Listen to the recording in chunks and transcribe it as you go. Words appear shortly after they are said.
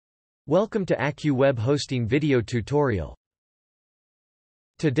Welcome to AccuWeb Hosting video tutorial.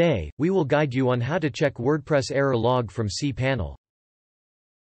 Today, we will guide you on how to check WordPress error log from cPanel.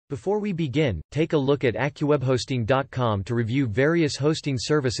 Before we begin, take a look at AccuWebHosting.com to review various hosting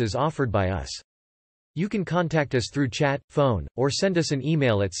services offered by us. You can contact us through chat, phone, or send us an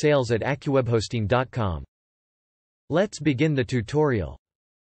email at sales@AccuWebHosting.com. Let's begin the tutorial.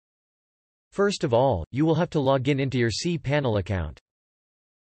 First of all, you will have to log in into your cPanel account.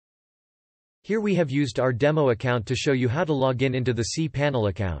 Here we have used our demo account to show you how to log in into the cPanel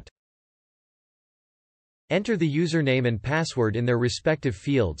account. Enter the username and password in their respective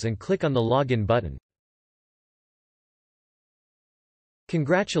fields and click on the Login button.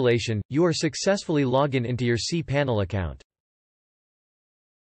 Congratulations, you are successfully logged in into your cPanel account.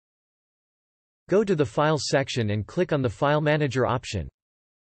 Go to the Files section and click on the File Manager option.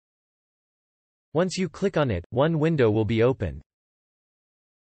 Once you click on it, one window will be opened.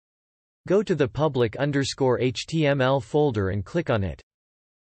 Go to the public_HTML folder and click on it.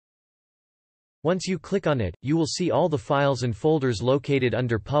 Once you click on it, you will see all the files and folders located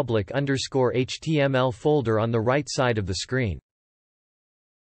under public_HTML folder on the right side of the screen.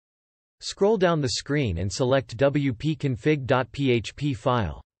 Scroll down the screen and select wp-config.php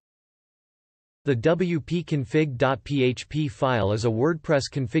file. The wp-config.php file is a WordPress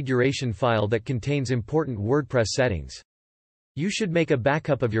configuration file that contains important WordPress settings. You should make a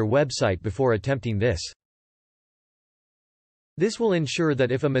backup of your website before attempting this. This will ensure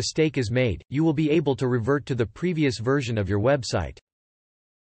that if a mistake is made, you will be able to revert to the previous version of your website.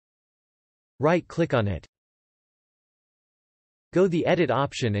 Right-click on it. Go to the Edit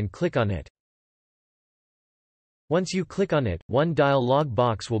option and click on it. Once you click on it, one dialog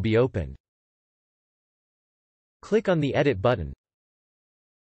box will be opened. Click on the Edit button.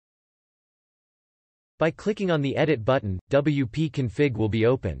 By clicking on the Edit button, wp-config will be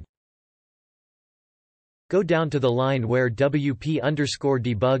opened. Go down to the line where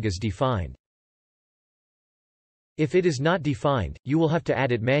wp_debug is defined. If it is not defined, you will have to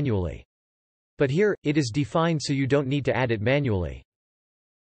add it manually. But here, it is defined so you don't need to add it manually.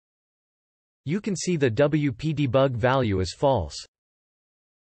 You can see the wp-debug value is false.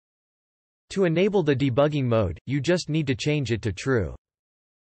 To enable the debugging mode, you just need to change it to true.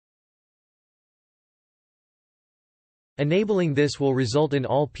 Enabling this will result in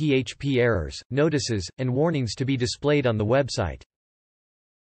all PHP errors, notices, and warnings to be displayed on the website.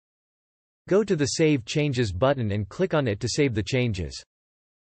 Go to the Save Changes button and click on it to save the changes.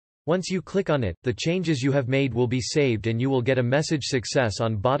 Once you click on it, the changes you have made will be saved and you will get a message success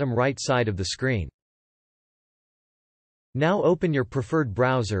on bottom right side of the screen. Now open your preferred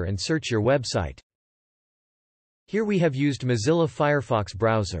browser and search your website. Here we have used Mozilla Firefox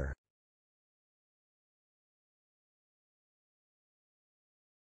browser.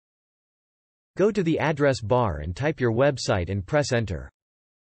 Go to the address bar and type your website and press Enter.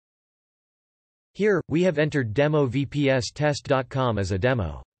 Here, we have entered demo-vpstest.com as a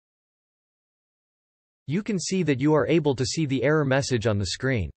demo. You can see that you are able to see the error message on the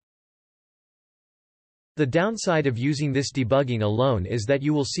screen. The downside of using this debugging alone is that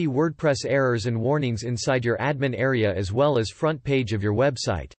you will see WordPress errors and warnings inside your admin area as well as front page of your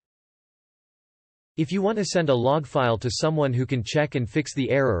website. If you want to send a log file to someone who can check and fix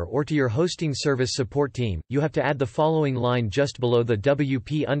the error or to your hosting service support team, you have to add the following line just below the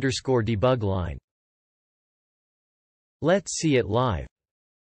wp_debug line. Let's see it live.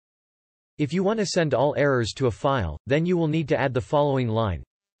 If you want to send all errors to a file, then you will need to add the following line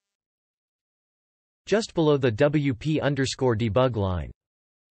just below the wp_debug line.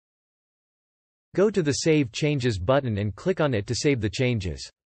 Go to the Save Changes button and click on it to save the changes.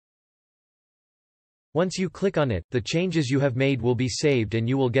 Once you click on it, the changes you have made will be saved and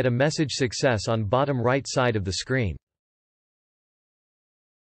you will get a message success on bottom right side of the screen.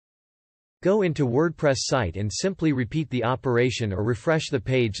 Go into WordPress site and simply repeat the operation or refresh the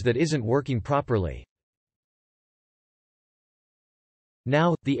page that isn't working properly.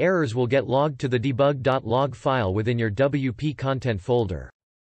 Now, the errors will get logged to the debug.log file within your WP content folder.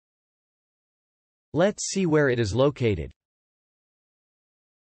 Let's see where it is located.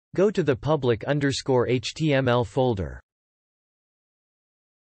 Go to the public_HTML folder.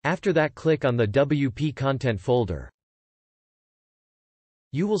 After that, click on the WP content folder.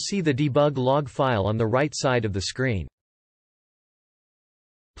 You will see the debug log file on the right side of the screen.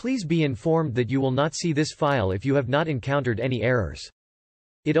 Please be informed that you will not see this file if you have not encountered any errors.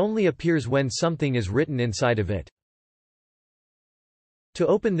 It only appears when something is written inside of it. To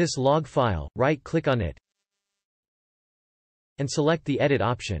open this log file, right-click on it and select the Edit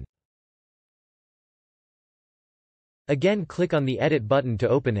option. Again, click on the Edit button to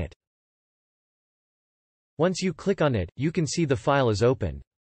open it. Once you click on it, you can see the file is opened.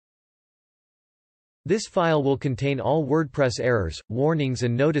 This file will contain all WordPress errors, warnings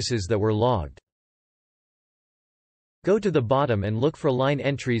and notices that were logged. Go to the bottom and look for line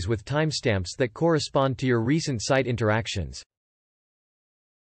entries with timestamps that correspond to your recent site interactions.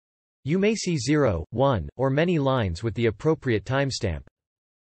 You may see 0, 1, or many lines with the appropriate timestamp.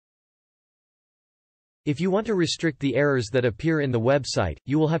 If you want to restrict the errors that appear in the website,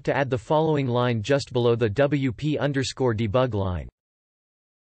 you will have to add the following line just below the WP_debug line.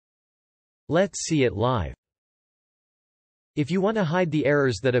 Let's see it live. If you want to hide the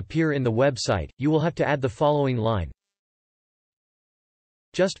errors that appear in the website, you will have to add the following line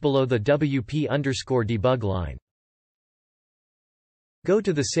just below the WP_debug line. Go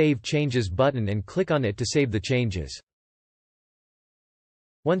to the Save Changes button and click on it to save the changes.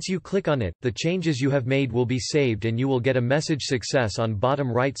 Once you click on it, the changes you have made will be saved and you will get a message success on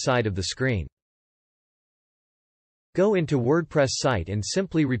bottom right side of the screen. Go into WordPress site and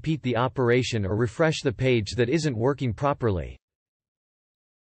simply repeat the operation or refresh the page that isn't working properly.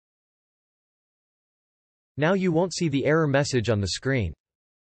 Now you won't see the error message on the screen.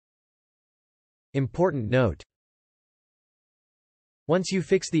 Important note: once you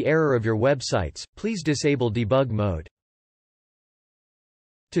fix the error of your websites, please disable debug mode.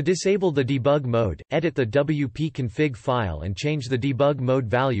 To disable the debug mode, edit the WP config file and change the debug mode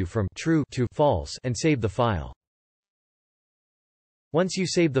value from true to false and save the file. Once you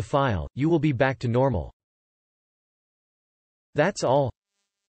save the file, you will be back to normal. That's all.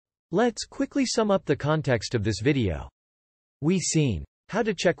 Let's quickly sum up the context of this video. We've seen how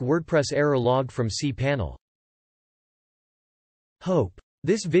to check WordPress error log from cPanel. Hope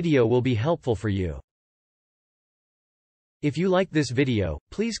this video will be helpful for you. If you like this video,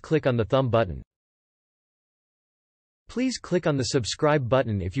 please click on the thumb button. Please click on the subscribe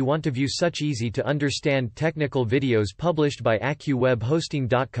button if you want to view such easy to understand technical videos published by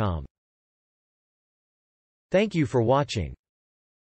AccuWebHosting.com. Thank you for watching.